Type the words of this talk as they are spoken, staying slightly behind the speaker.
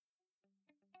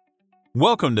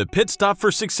Welcome to Pit Stop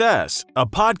for Success, a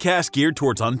podcast geared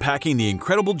towards unpacking the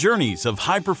incredible journeys of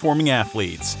high-performing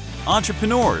athletes,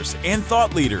 entrepreneurs, and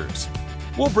thought leaders.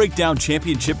 We'll break down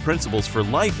championship principles for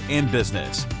life and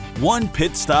business, one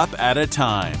pit stop at a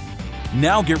time.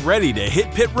 Now get ready to hit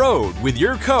pit road with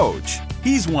your coach.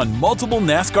 He's won multiple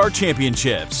NASCAR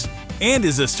championships and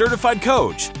is a certified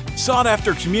coach,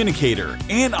 sought-after communicator,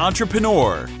 and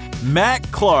entrepreneur, Matt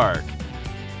Clark.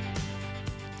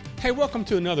 Hey, welcome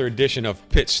to another edition of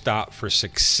Pit Stop for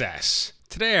Success.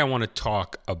 Today I want to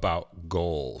talk about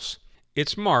goals.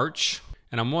 It's March,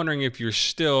 and I'm wondering if you're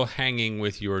still hanging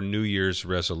with your New Year's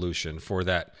resolution for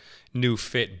that new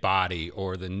fit body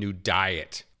or the new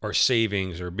diet or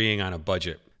savings or being on a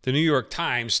budget. The New York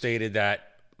Times stated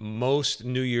that most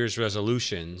New Year's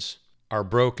resolutions are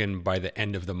broken by the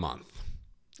end of the month.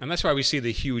 And that's why we see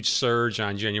the huge surge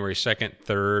on January 2nd,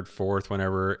 3rd, 4th,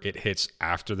 whenever it hits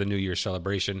after the New Year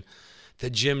celebration.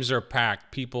 The gyms are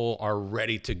packed. People are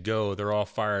ready to go. They're all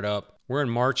fired up. We're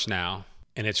in March now,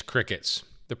 and it's crickets.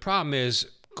 The problem is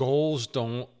goals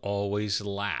don't always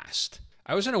last.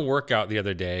 I was in a workout the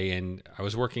other day, and I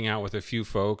was working out with a few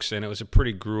folks, and it was a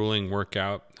pretty grueling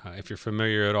workout. If you're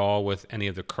familiar at all with any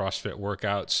of the CrossFit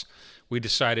workouts, we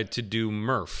decided to do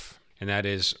Murph, and that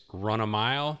is run a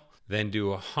mile, then do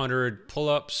 100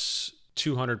 pull-ups,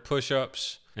 200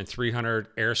 push-ups, and 300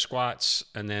 air squats,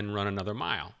 and then run another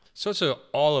mile. So it's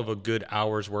all of a good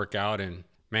hour's workout, and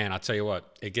man, I'll tell you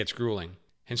what, it gets grueling.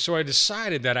 And so I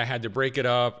decided that I had to break it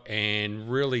up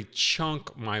and really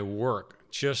chunk my work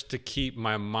just to keep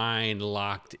my mind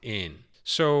locked in.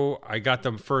 So I got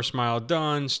the first mile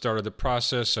done, started the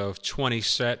process of 20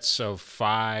 sets of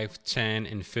 5, 10,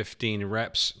 and 15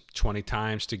 reps, 20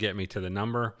 times to get me to the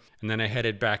number. And then I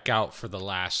headed back out for the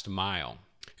last mile.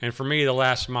 And for me, the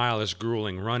last mile is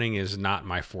grueling. Running is not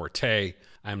my forte.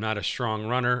 I'm not a strong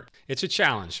runner. It's a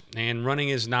challenge, and running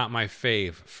is not my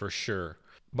fave for sure.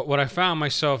 But what I found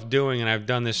myself doing, and I've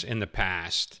done this in the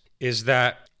past, is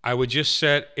that I would just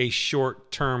set a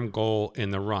short-term goal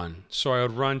in the run. So I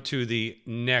would run to the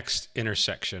next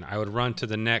intersection. I would run to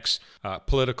the next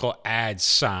political ad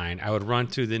sign. I would run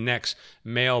to the next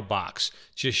mailbox.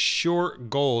 Just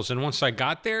short goals. And once I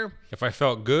got there, if I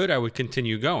felt good, I would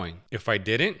continue going. If I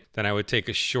didn't, then I would take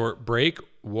a short break,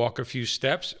 walk a few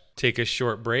steps, take a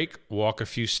short break, walk a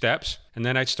few steps, and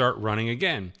then I'd start running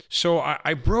again. So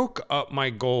I broke up my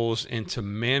goals into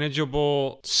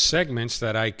manageable segments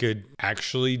that I could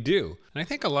actually do. And I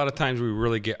think a lot of times we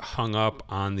really get hung up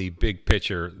on the big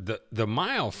picture. The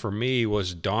mile for me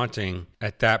was daunting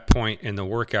at that point in the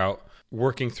workout,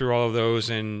 working through all of those,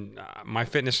 and my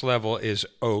fitness level is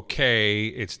okay.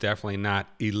 It's definitely not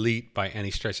elite by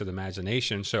any stretch of the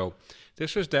imagination. So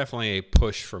this was definitely a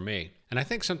push for me. And I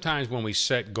think sometimes when we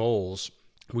set goals,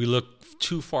 we look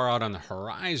too far out on the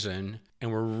horizon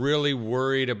and we're really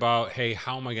worried about, hey,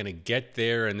 how am I going to get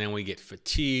there? And then we get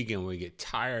fatigued and we get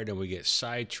tired and we get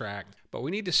sidetracked. But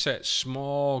we need to set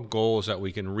small goals that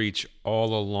we can reach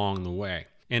all along the way.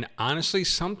 And honestly,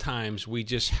 sometimes we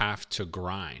just have to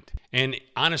grind. And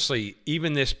honestly,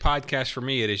 even this podcast for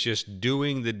me, it is just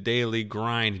doing the daily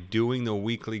grind, doing the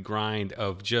weekly grind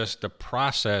of just the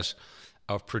process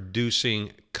of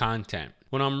producing content.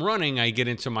 When I'm running, I get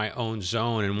into my own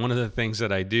zone, and one of the things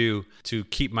that I do to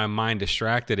keep my mind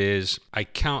distracted is I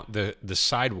count the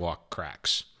sidewalk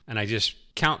cracks, and I just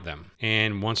count them.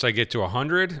 And once I get to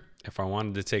 100, if I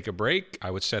wanted to take a break,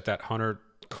 I would set that 100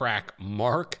 crack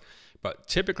mark. But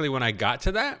typically when I got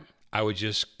to that, I would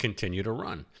just continue to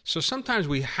run. So sometimes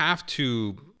we have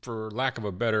to, for lack of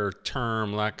a better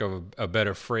term, lack of a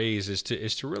better phrase, is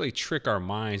to really trick our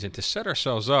minds and to set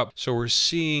ourselves up so we're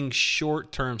seeing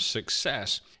short-term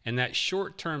success. And that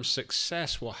short-term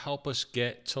success will help us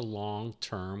get to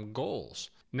long-term goals.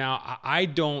 Now, I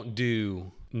don't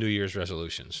do New Year's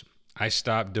resolutions. I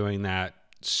stopped doing that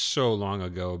so long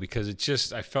ago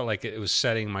because I felt like it was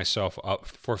setting myself up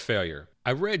for failure.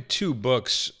 I read 2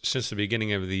 books since the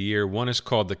beginning of the year. One is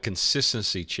called The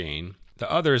Consistency Chain.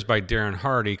 The other is by Darren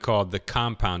Hardy called The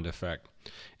Compound Effect.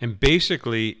 And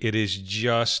basically, it is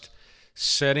just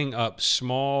setting up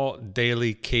small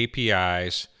daily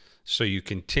KPIs so you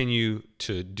continue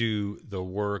to do the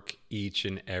work each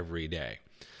and every day.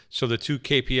 So the 2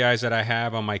 KPIs that I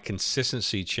have on my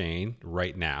consistency chain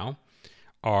right now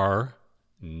are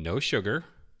no sugar.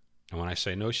 And when I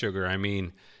say no sugar, I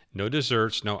mean no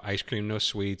desserts, no ice cream, no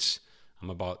sweets. I'm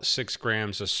about 6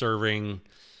 grams a serving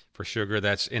for sugar.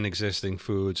 That's in existing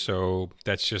food, so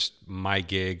that's just my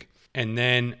gig. And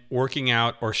then working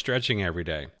out or stretching every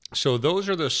day. So those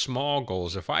are the small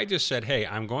goals. If I just said, hey,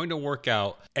 I'm going to work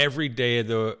out every day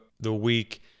of the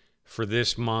week for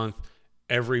this month,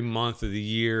 every month of the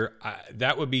year,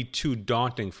 that would be too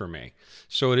daunting for me.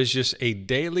 So it is just a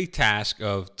daily task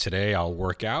of today I'll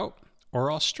work out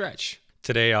or I'll stretch.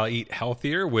 Today I'll eat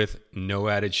healthier with no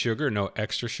added sugar, no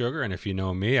extra sugar. And if you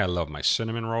know me, I love my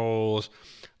cinnamon rolls.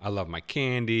 I love my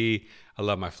candy. I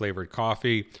love my flavored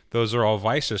coffee. Those are all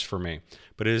vices for me.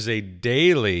 But it is a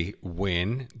daily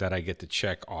win that I get to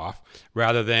check off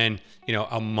rather than,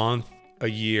 a month, a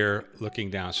year looking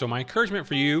down. So my encouragement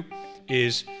for you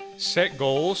is set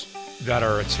goals that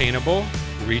are attainable,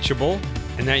 reachable,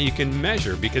 and that you can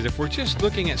measure. Because if we're just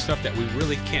looking at stuff that we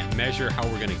really can't measure how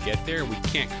we're going to get there, we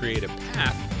can't create a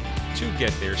path to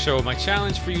get there. So my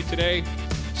challenge for you today,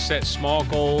 set small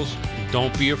goals.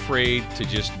 Don't be afraid to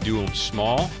just do them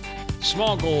small.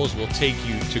 Small goals will take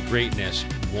you to greatness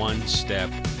one step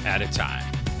at a time.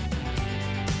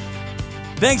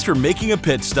 Thanks for making a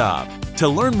pit stop. To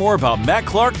learn more about Matt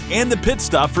Clark and the Pit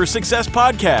Stop for Success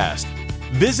podcast,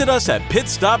 visit us at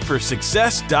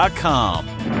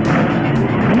pitstopforsuccess.com.